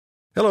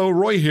Hello,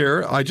 Roy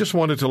here. I just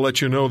wanted to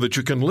let you know that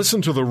you can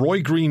listen to The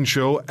Roy Green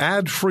Show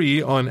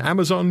ad-free on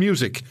Amazon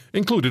Music,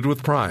 included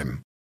with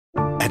Prime.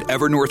 At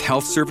Evernorth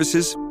Health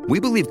Services,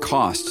 we believe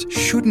costs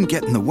shouldn't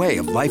get in the way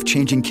of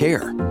life-changing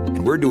care,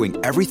 and we're doing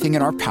everything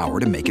in our power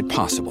to make it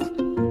possible.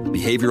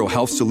 Behavioral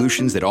health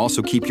solutions that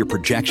also keep your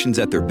projections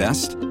at their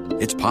best?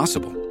 It's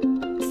possible.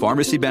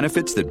 Pharmacy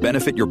benefits that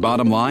benefit your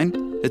bottom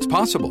line? It's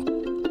possible.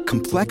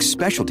 Complex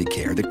specialty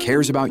care that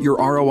cares about your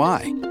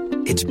ROI?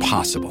 It's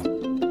possible.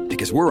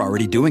 Because we're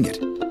already doing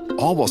it,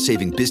 all while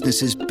saving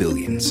businesses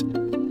billions.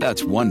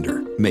 That's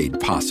Wonder made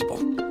possible.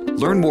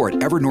 Learn more at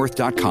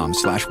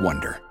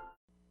evernorth.com/wonder.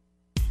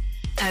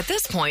 At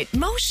this point,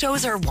 most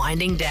shows are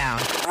winding down.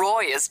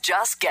 Roy is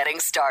just getting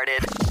started.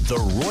 The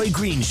Roy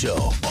Green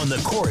Show on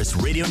the Chorus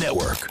Radio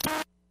Network.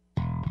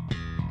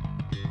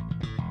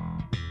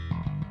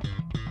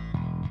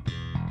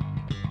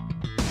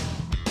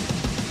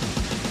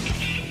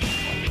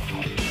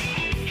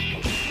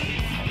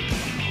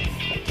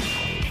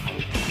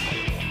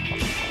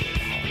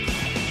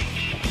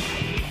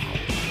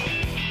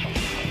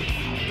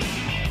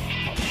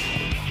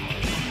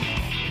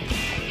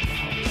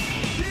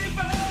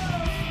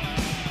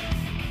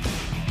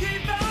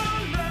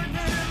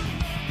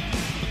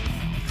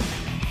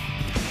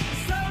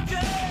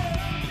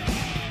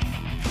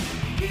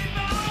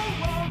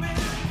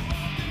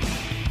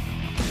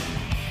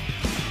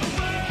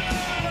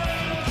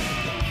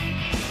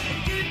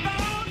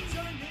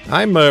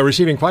 I'm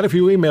receiving quite a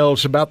few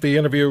emails about the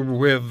interview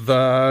with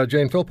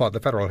Jane Philpott, the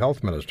federal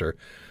health minister.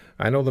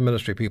 I know the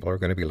ministry people are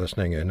going to be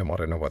listening in and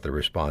want to know what the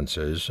response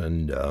is,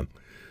 and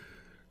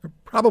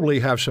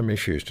probably have some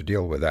issues to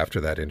deal with after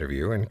that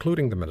interview,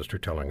 including the minister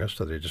telling us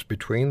that it is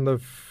between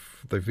the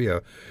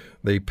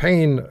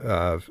pain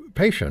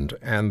patient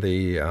and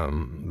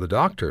the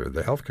doctor,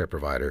 the healthcare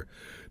provider,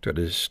 to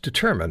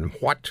determine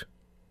what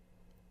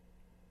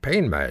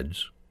pain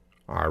meds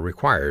are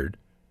required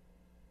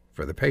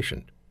for the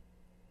patient.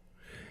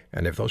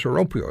 And if those are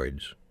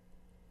opioids,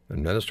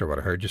 then, Minister, what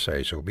I heard you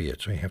say, so be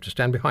it. So you have to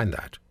stand behind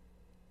that.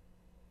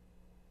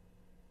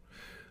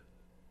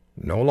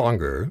 No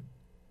longer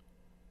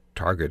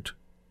target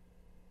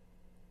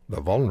the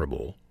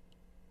vulnerable.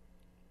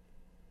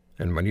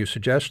 And when you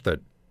suggest that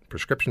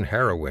prescription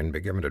heroin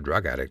be given to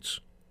drug addicts,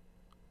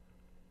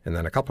 and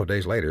then a couple of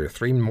days later,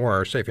 3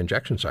 more safe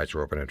injection sites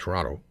are open in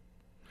Toronto,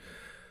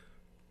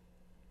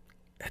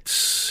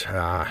 it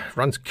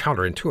runs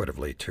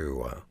counterintuitively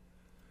to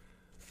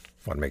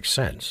what makes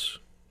sense.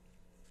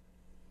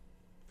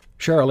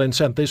 Sherilyn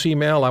sent this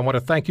email. I want to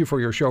thank you for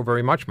your show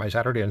very much. My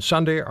Saturday and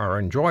Sunday are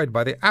enjoyed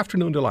by the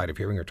afternoon delight of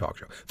hearing your talk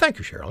show. Thank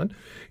you, Sherilyn.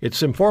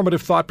 It's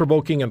informative,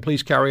 thought-provoking, and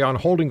please carry on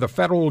holding the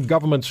federal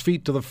government's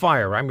feet to the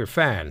fire. I'm your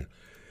fan.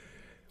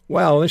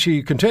 Well, then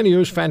she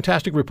continues,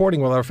 fantastic reporting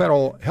with our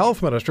federal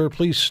health minister.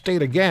 Please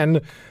state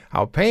again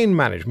how pain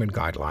management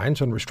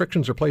guidelines and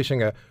restrictions are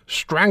placing a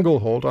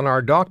stranglehold on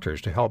our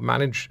doctors to help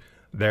manage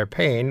their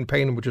pain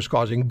which is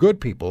causing good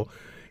people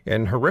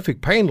in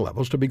horrific pain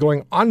levels to be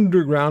going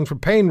underground for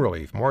pain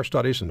relief. More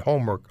studies and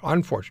homework,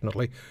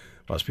 unfortunately,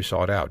 must be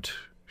sought out.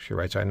 She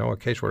writes, I know a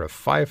case where a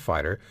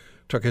firefighter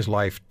took his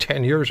life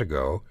 10 years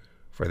ago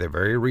for the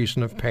very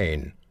reason of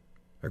pain.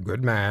 A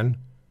good man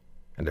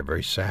and a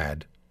very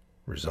sad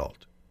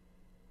result.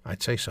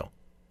 I'd say so.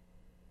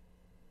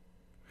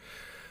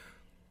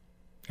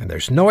 And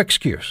there's no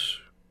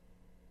excuse.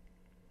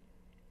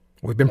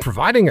 We've been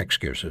providing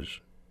excuses,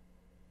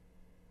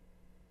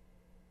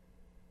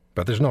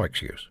 but there's no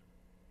excuse.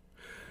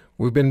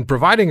 We've been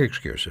providing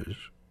excuses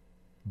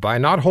by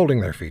not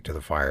holding their feet to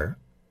the fire,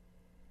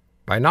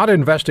 by not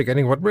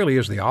investigating what really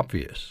is the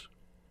obvious,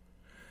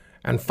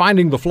 and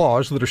finding the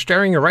flaws that are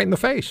staring you right in the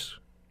face.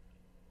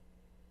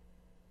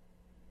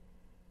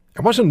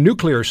 It wasn't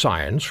nuclear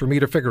science for me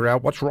to figure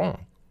out what's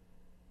wrong.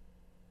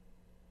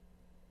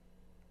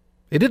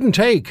 It didn't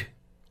take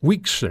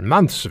weeks and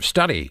months of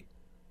study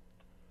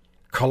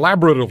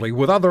collaboratively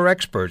with other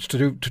experts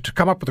to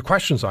come up with the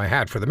questions I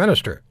had for the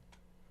minister.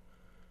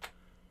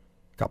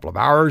 A couple of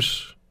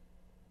hours,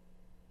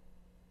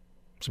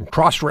 some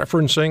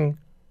cross-referencing,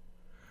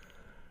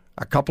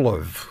 a couple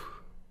of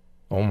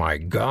oh my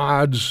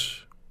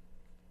gods,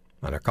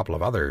 and a couple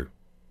of other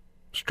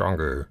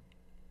stronger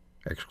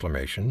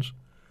exclamations,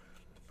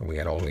 and we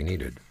had all we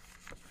needed.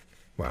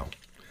 Well,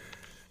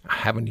 I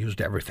haven't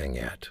used everything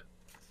yet.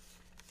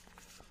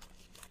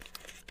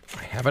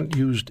 I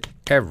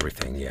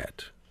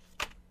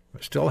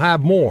still have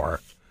more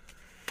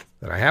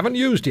that I haven't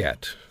used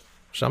yet.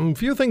 Some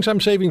few things I'm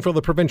saving for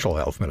the provincial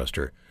health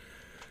minister,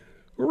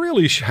 who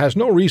really has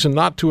no reason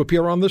not to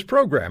appear on this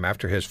program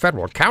after his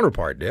federal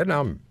counterpart did.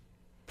 Now,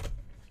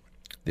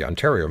 the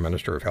Ontario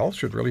Minister of Health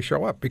should really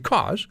show up,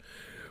 because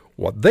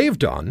what they've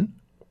done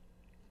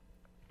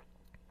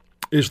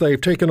is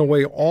they've taken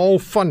away all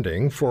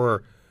funding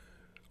for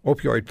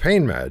opioid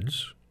pain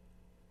meds,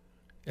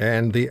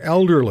 and the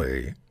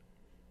elderly,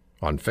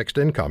 on fixed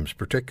incomes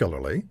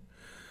particularly,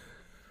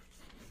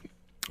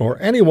 or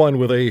anyone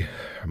with a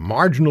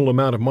marginal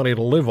amount of money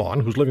to live on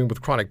who's living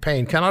with chronic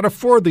pain, cannot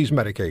afford these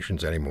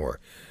medications anymore.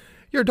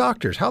 You're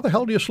doctors. How the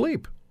hell do you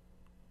sleep?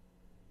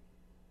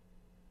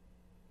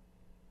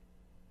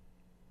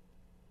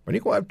 When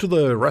you go out to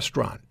the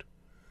restaurant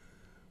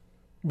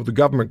with a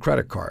government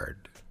credit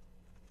card,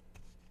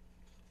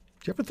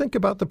 do you ever think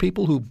about the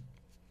people who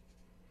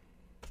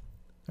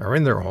are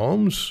in their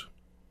homes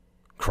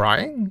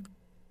crying?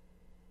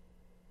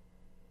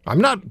 I'm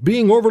not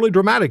being overly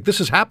dramatic.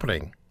 This is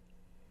happening.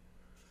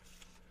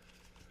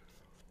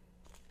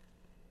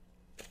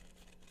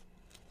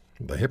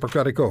 The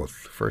Hippocratic Oath.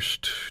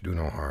 First, do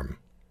no harm.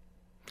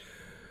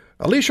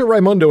 Alicia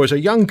Raimundo is a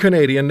young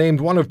Canadian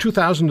named one of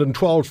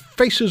 2012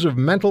 Faces of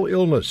Mental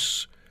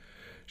Illness.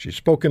 She's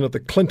spoken at the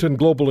Clinton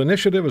Global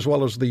Initiative as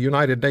well as the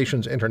United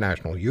Nations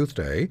International Youth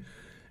Day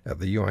at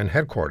the UN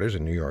headquarters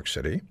in New York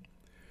City.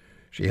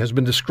 She has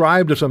been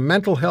described as a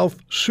mental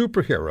health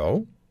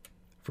superhero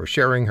for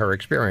sharing her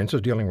experiences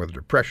dealing with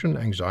depression,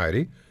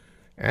 anxiety,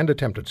 and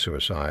attempted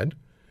suicide.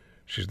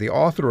 She's the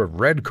author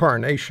of Red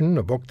Carnation,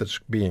 a book that's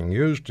being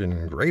used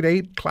in grade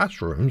 8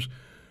 classrooms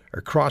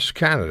across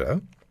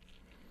Canada.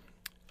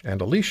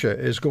 And Alicia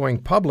is going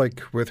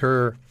public with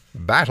her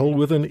battle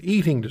with an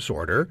eating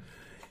disorder.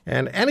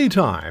 And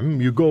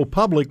anytime you go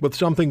public with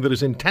something that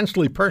is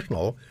intensely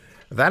personal,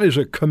 that is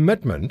a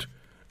commitment,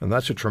 and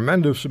that's a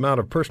tremendous amount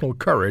of personal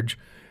courage,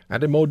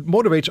 and it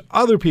motivates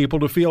other people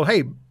to feel,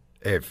 hey,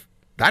 if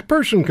that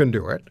person can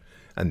do it,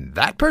 and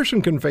that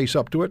person can face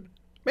up to it,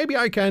 maybe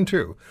I can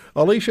too.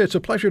 Alicia, it's a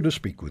pleasure to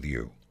speak with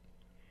you.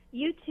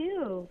 You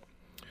too.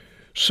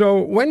 So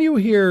when you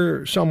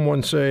hear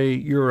someone say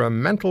you're a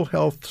mental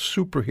health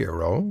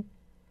superhero,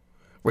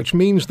 which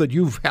means that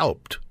you've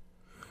helped,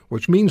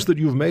 which means that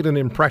you've made an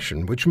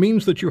impression, which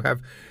means that you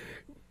have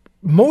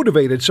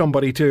motivated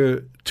somebody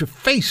to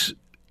face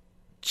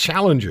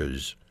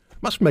challenges,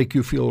 must make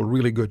you feel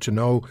really good to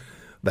know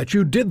that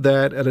you did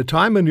that at a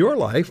time in your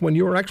life when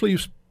you were actually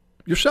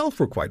yourself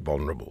were quite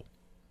vulnerable.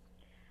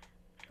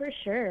 For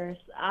sure.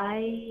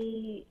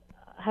 I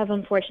have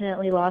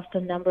unfortunately lost a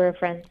number of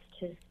friends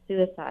to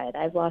suicide.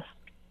 I've lost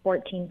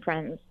 14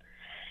 friends.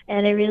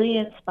 And it really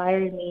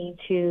inspired me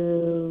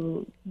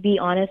to be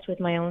honest with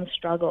my own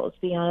struggles,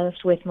 be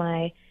honest with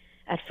my,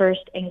 at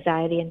first,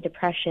 anxiety and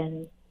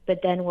depression.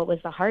 But then what was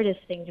the hardest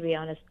thing to be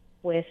honest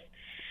with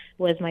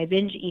was my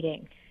binge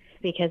eating,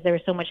 because there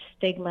was so much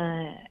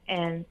stigma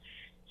and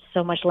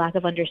so much lack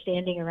of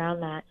understanding around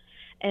that.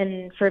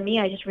 And for me,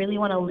 I just really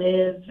want to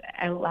live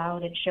out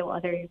loud and show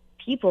other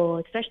people,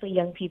 especially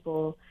young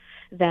people,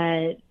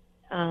 that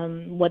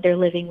what they're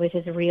living with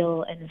is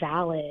real and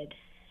valid,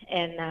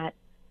 and that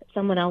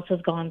someone else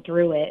has gone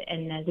through it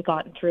and has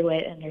gotten through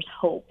it, and there's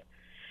hope.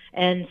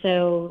 And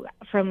so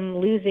from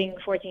losing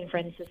 14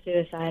 friends to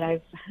suicide,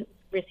 I've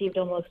received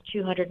almost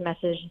 200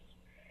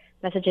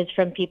 messages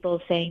from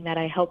people saying that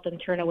I helped them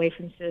turn away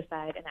from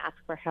suicide and ask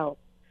for help.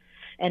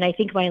 And I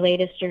think my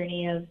latest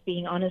journey of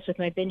being honest with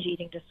my binge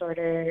eating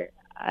disorder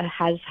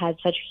has had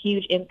such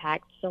huge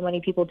impact. So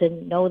many people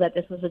didn't know that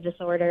this was a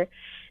disorder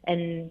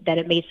and that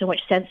it made so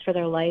much sense for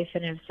their life,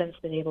 and have since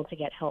been able to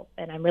get help.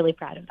 And I'm really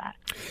proud of that.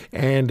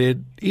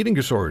 And eating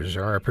disorders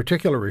are a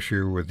particular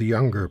issue with the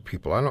younger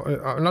people.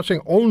 I'm not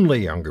saying only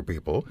younger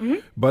people,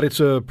 but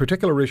it's a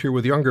particular issue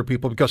with younger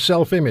people because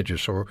self-image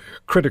is so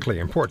critically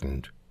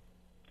important.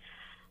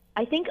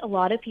 I think a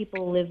lot of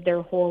people live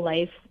their whole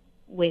life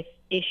with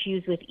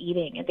issues with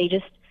eating, and they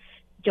just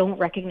don't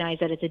recognize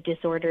that it's a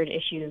disordered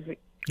issue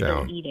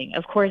of eating.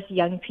 Of course,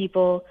 young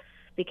people,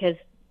 because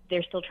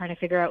they're still trying to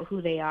figure out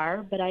who they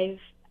are, but I've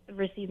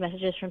received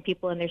messages from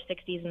people in their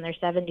 60s and their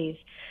 70s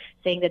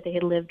saying that they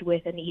had lived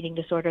with an eating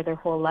disorder their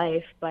whole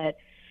life, but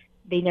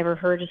they never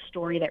heard a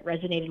story that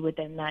resonated with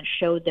them, that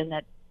showed them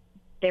that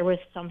there was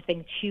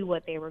something to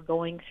what they were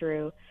going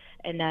through,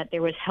 and that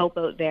there was help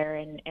out there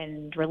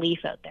and relief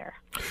out there.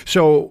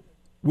 So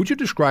would you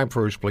describe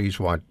for us, please,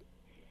 what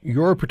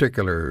your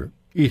particular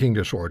eating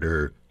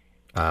disorder,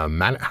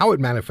 how it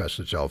manifests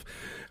itself?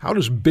 How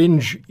does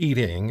binge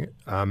eating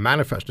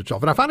manifest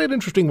itself? And I found it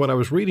interesting when I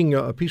was reading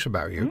a piece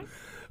about you,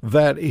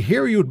 that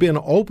here you'd been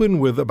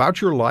open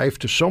about your life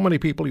to so many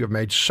people. You've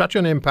made such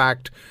an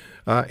impact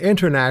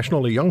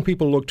internationally. Young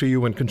people look to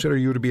you and consider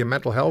you to be a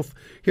mental health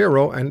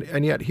hero,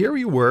 and yet here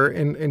you were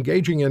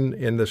engaging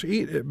in this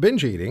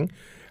binge eating,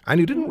 and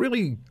you didn't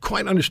really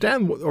quite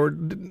understand or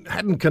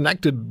hadn't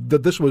connected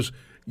that this was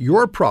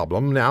your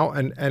problem now,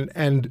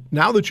 and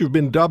now that you've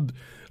been dubbed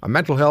a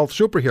mental health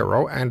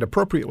superhero, and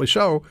appropriately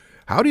so,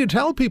 how do you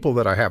tell people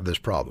that I have this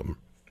problem,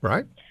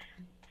 right?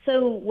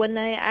 So when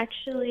I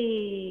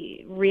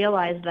actually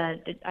realized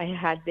that I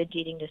had binge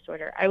eating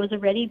disorder, I was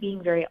already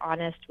being very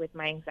honest with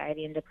my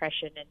anxiety and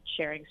depression and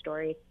sharing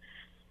stories.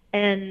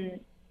 And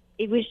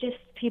it was just,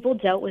 people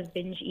dealt with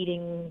binge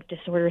eating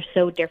disorder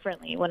so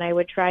differently. When I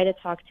would try to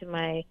talk to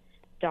my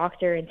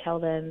doctor and tell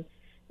them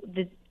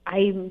that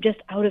I'm just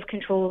out of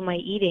control of my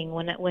eating,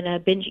 when a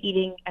binge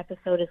eating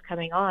episode is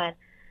coming on,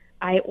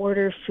 I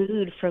order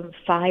food from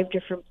 5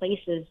 different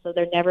places, so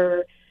they're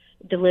never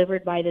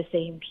delivered by the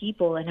same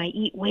people, and I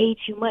eat way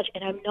too much,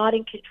 and I'm not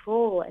in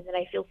control, and then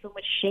I feel so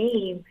much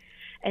shame,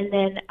 and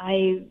then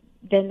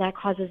that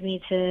causes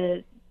me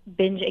to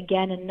binge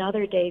again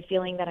another day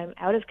feeling that I'm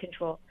out of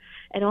control.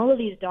 And all of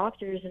these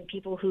doctors and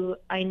people who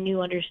I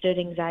knew understood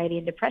anxiety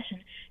and depression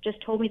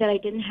just told me that I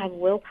didn't have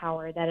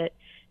willpower, that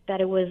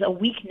it was a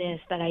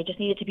weakness, that I just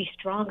needed to be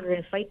stronger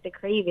and fight the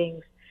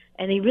cravings.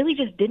 And they really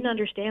just didn't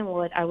understand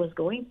what I was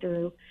going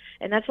through.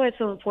 And that's why it's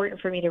so important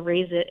for me to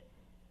raise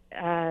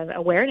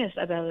awareness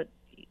about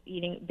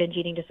binge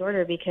eating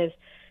disorder, because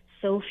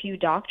so few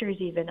doctors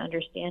even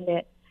understand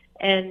it.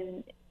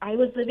 And I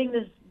was living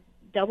this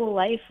double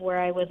life where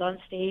I was on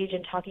stage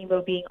and talking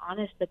about being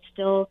honest, but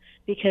still,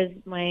 because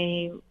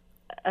my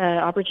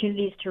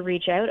opportunities to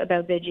reach out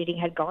about binge eating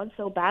had gone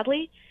so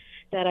badly,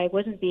 that I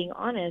wasn't being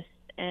honest.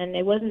 And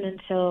it wasn't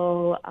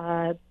until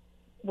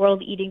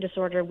World Eating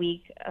Disorder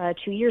Week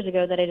 2 years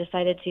ago that I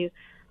decided to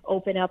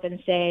open up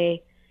and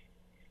say,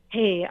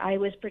 hey, I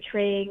was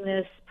portraying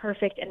this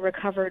perfect and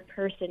recovered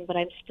person, but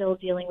I'm still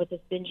dealing with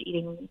this binge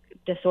eating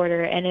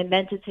disorder. And it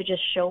meant to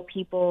just show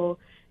people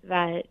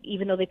that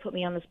even though they put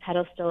me on this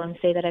pedestal and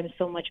say that I'm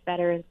so much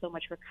better and so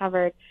much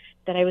recovered,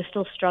 that I was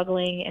still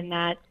struggling, and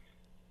that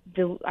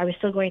I was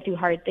still going through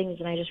hard things.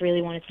 And I just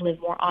really wanted to live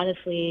more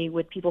honestly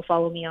with people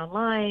follow me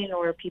online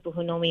or people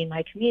who know me in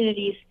my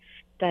communities,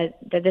 that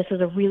this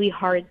was a really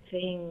hard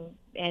thing.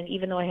 And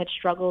even though I had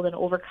struggled and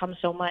overcome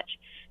so much,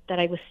 that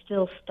I was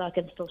still stuck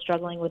and still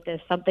struggling with this,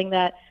 something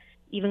that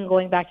even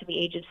going back to the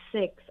age of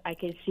 6, I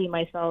could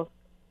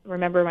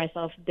remember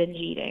myself binge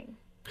eating.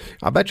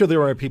 I bet you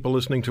there are people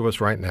listening to us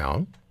right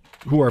now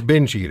who are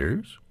binge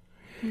eaters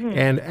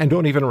and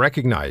don't even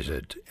recognize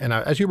it. And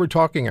as you were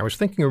talking, I was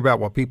thinking about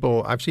what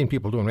I've seen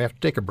people do, and we have to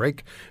take a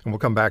break, and we'll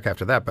come back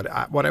after that. But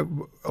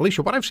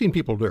Alicia, what I've seen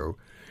people do,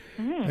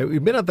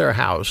 you've been at their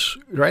house,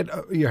 right?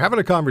 You're having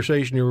a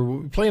conversation,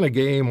 you're playing a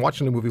game,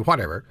 watching a movie,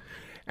 whatever,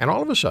 and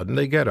all of a sudden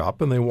they get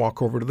up and they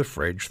walk over to the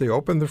fridge, they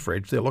open the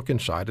fridge, they look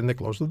inside, and they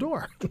close the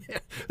door. They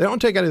don't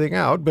take anything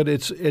out, but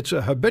it's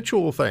a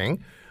habitual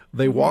thing.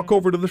 They walk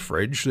over to the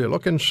fridge, they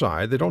look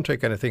inside, they don't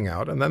take anything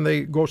out, and then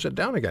they go sit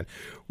down again.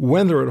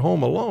 When they're at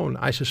home alone,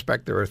 I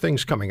suspect there are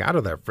things coming out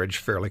of that fridge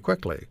fairly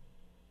quickly.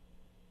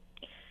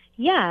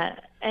 Yeah.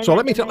 So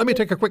let me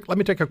take a quick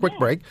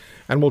break,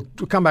 and we'll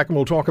come back and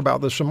we'll talk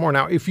about this some more.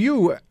 Now, if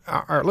you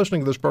are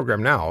listening to this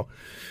program now,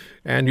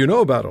 and you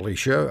know about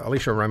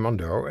Alicia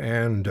Raimondo,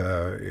 and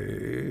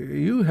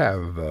you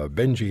have a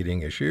binge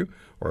eating issue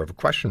or have a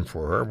question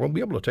for her, we'll be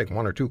able to take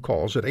one or two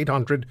calls at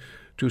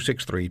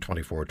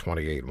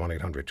 800-263-2428,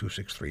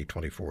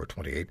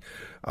 1-800-263-2428.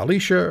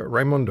 Alicia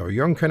Raimondo,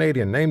 young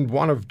Canadian, named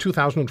one of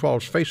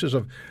 2012's Faces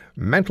of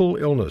Mental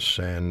Illness,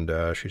 and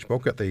she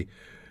spoke at the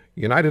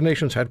United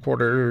Nations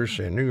headquarters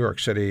in New York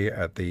City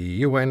at the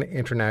UN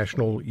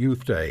International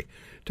Youth Day.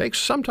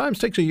 Sometimes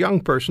takes a young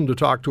person to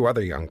talk to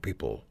other young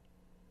people.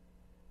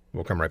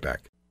 We'll come right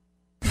back.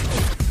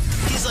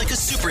 He's like a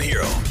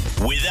superhero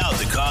without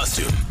the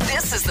costume.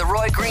 This is The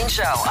Roy Green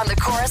Show on the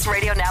Chorus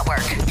Radio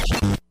Network.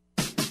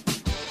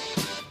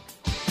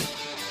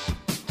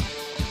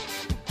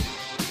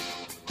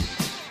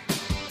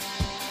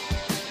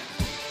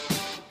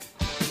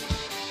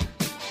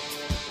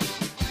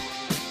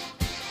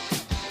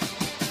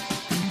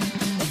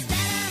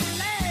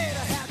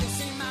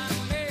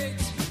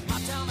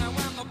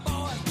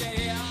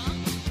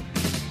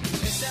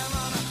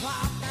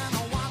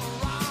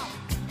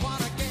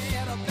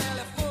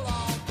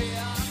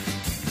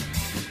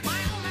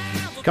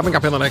 Coming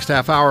up in the next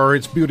half hour,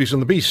 it's Beauties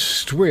and the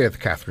Beast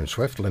with Catherine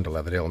Swift, Linda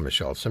Leatherdale, and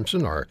Michelle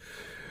Simpson. Our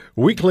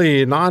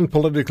weekly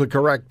non-politically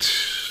correct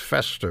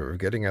fest of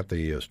getting at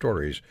the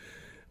stories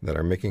that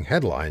are making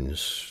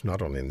headlines, not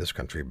only in this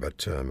country,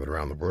 but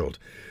around the world.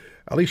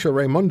 Alicia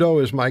Raimondo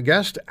is my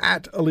guest.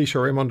 At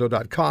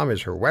AliciaRaimondo.com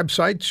is her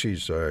website.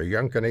 She's a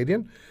young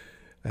Canadian,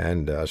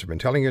 and as I've been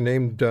telling you,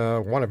 named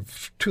one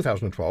of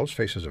 2012's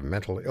Faces of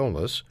Mental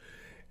Illness.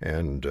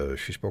 And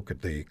she spoke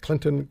at the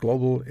Clinton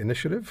Global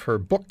Initiative. Her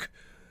book,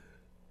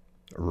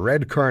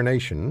 Red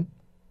Carnation,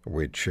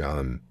 which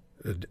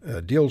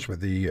deals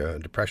with the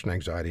depression,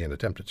 anxiety, and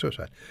attempted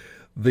suicide.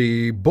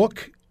 The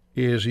book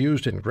is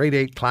used in grade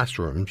 8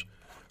 classrooms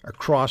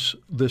across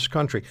this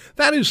country.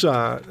 That's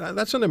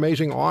an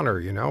amazing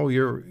honor, you know.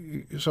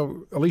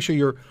 So, Alicia,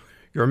 your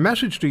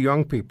message to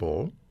young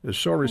people is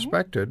so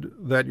respected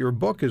that your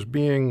book is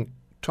being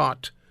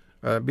taught,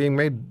 being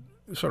made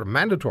sort of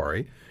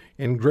mandatory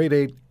in grade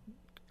 8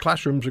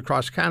 classrooms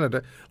across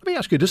Canada. Let me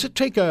ask you, does it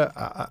take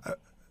a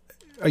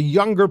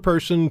younger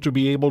person to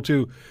be able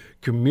to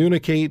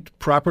communicate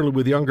properly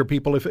with younger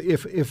people?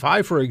 If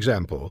I, for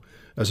example,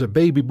 as a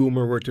baby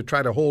boomer, were to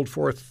try to hold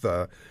forth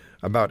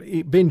about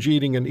binge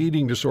eating and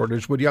eating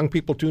disorders, would young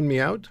people tune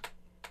me out?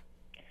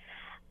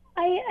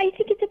 I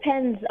think it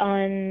depends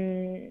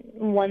on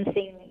one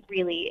thing,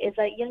 really, is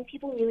that young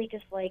people really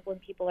dislike when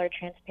people are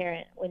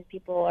transparent, when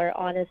people are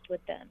honest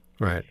with them.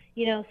 Right.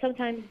 You know,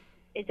 sometimes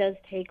it does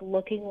take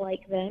looking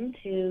like them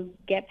to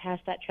get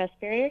past that trust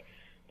barrier.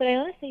 But I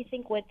honestly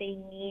think what they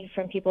need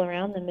from people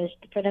around them is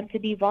for them to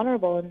be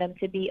vulnerable and them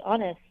to be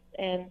honest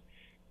and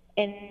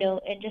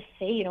just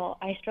say, you know,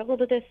 I struggled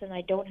with this and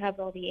I don't have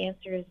all the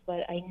answers,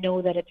 but I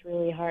know that it's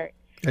really hard.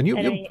 And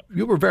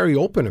you were very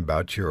open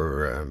about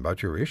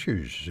your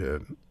issues,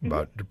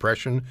 about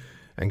depression,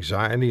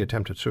 anxiety,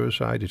 attempted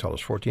suicide. You told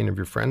us 14 of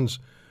your friends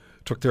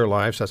took their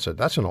lives.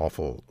 That's an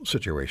awful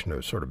situation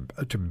to sort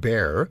of to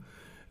bear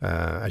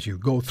as you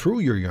go through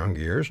your young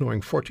years,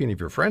 knowing 14 of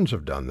your friends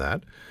have done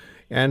that.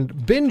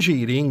 And binge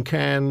eating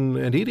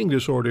and eating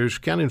disorders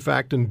can, in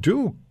fact, and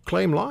do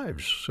claim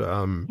lives.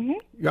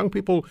 Young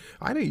people,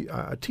 I had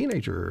a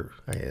teenager,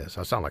 yes,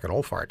 I sound like an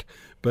old fart,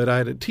 but I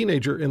had a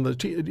teenager in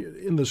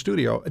the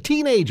studio. A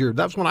teenager,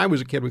 that's when I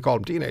was a kid, we called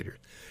them teenagers.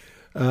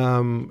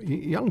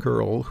 Young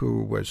girl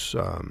who was,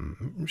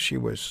 she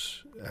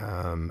was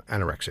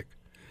anorexic.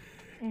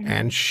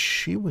 And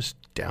she was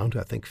down to,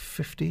 I think,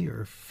 50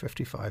 or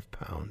 55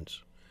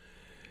 pounds.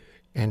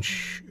 And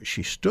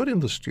she stood in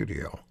the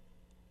studio.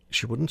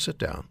 She wouldn't sit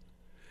down.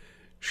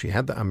 She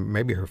had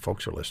maybe her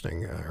folks are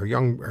listening. Her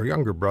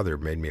younger brother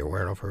made me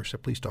aware of her,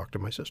 said, please talk to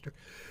my sister.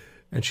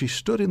 And she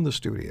stood in the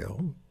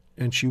studio,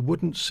 and she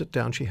wouldn't sit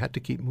down. She had to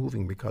keep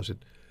moving because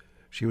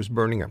she was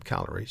burning up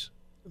calories.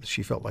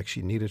 She felt like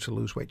she needed to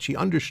lose weight. She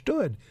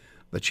understood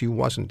that she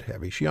wasn't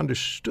heavy. She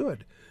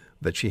understood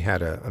that she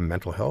had a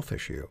mental health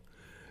issue,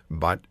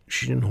 but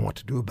she didn't know what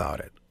to do about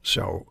it.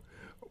 So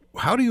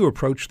how do you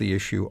approach the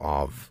issue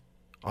of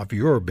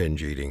your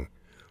binge eating?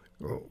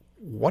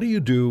 What do you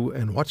do,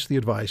 and what's the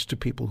advice to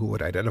people who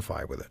would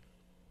identify with it?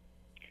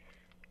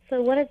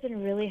 So what has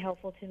been really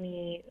helpful to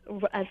me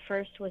at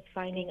first was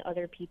finding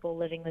other people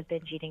living with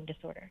binge eating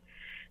disorder.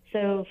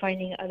 So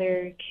finding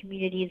other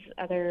communities,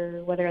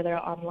 whether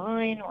they're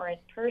online or in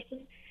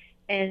person,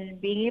 and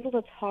being able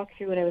to talk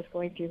through what I was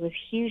going through was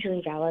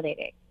hugely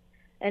validating.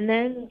 And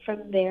then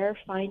from there,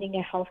 finding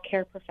a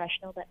healthcare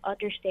professional that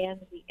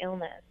understands the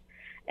illness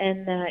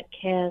and that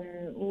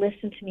can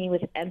listen to me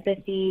with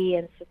empathy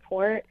and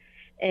support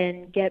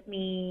and get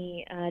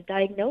me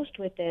diagnosed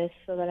with this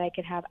so that I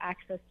could have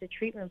access to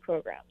treatment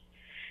programs.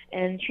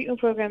 And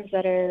treatment programs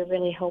that are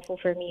really helpful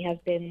for me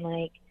have been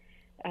like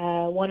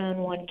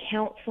one-on-one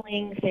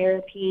counseling,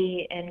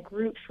 therapy, and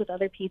groups with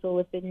other people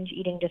with binge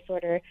eating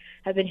disorder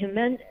have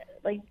been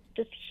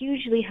just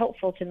hugely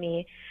helpful to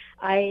me.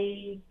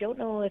 I don't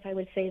know if I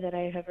would say that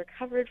I have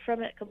recovered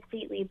from it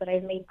completely, but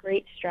I've made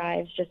great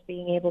strides just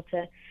being able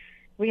to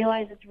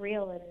realize it's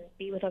real and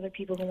be with other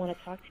people who want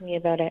to talk to me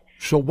about it.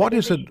 So what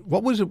is it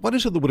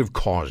that would have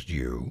caused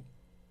you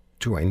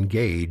to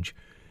engage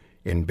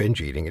in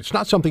binge eating? It's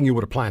not something you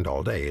would have planned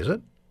all day, is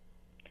it?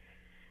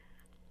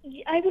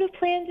 I would have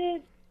planned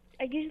it.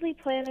 I usually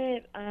plan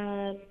it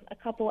a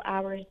couple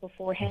hours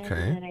beforehand,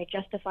 and then I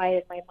justify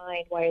it in my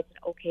mind why it's an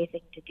okay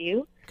thing to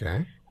do.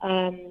 Okay.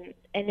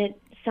 And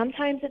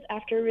sometimes it's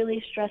after a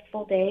really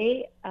stressful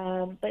day,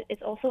 but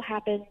it's also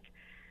happened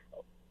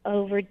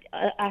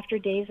after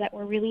days that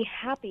were really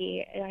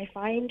happy. And I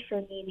find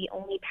for me the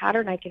only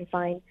pattern I can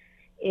find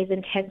is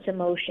intense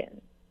emotion,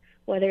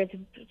 whether it's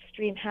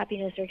extreme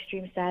happiness or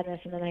extreme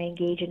sadness, and then I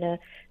engage in a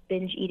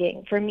binge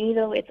eating. For me,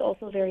 though, it's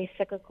also very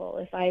cyclical.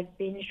 If I've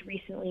binged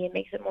recently, it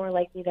makes it more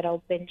likely that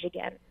I'll binge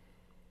again.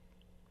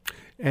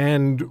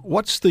 And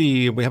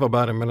we have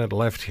about a minute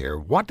left here.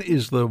 What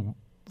is the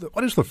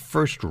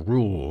first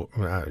rule?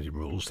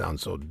 Rules sound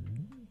so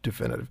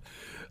definitive.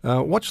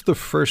 What's the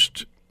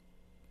first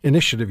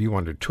initiative you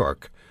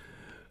undertook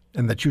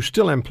and that you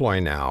still employ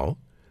now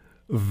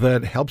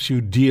that helps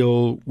you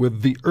deal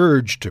with the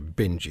urge to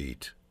binge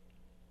eat?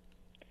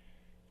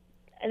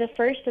 The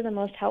first and the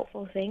most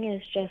helpful thing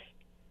is just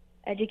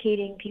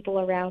educating people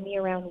around me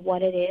around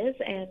what it is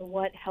and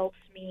what helps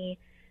me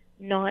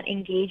not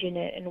engage in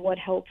it and what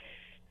helps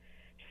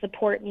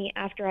support me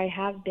after I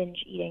have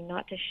binge eating,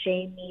 not to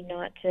shame me,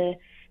 not to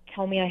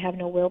tell me I have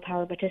no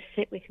willpower, but to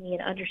sit with me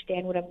and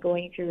understand what I'm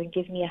going through and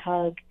give me a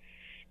hug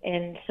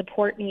and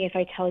support me if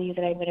I tell you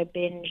that I'm going to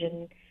binge,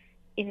 and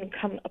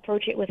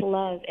approach it with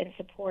love and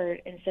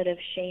support instead of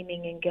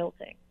shaming and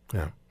guilting.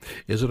 Yeah.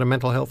 Is it a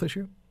mental health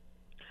issue?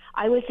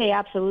 I would say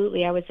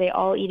absolutely. I would say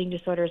all eating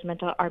disorders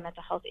are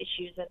mental health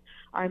issues and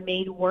are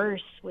made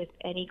worse with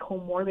any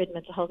comorbid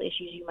mental health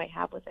issues you might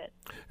have with it.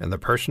 And the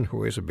person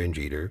who is a binge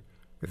eater,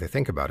 if they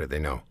think about it, they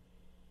know.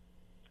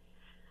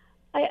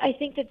 I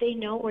think that they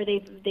know, or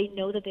they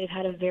know that they've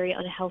had a very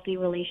unhealthy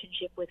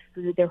relationship with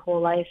food their whole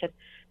life. And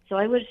so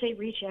I would say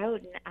reach out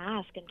and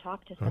ask and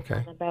talk to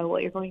someone about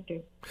what you're going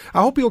through.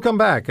 I hope you'll come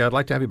back. I'd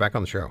like to have you back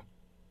on the show.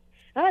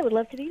 I would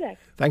love to be back.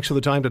 Thanks for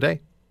the time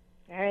today.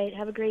 All right.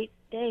 Have a great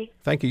day.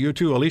 Thank you. You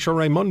too. Alicia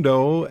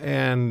Raimondo,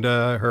 and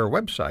her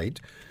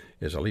website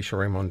is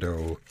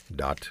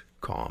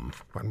aliciaraimondo.com.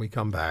 When we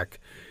come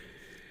back,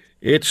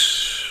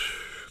 it's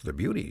the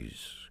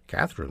beauties,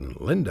 Catherine,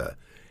 Linda,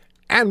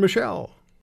 and Michelle.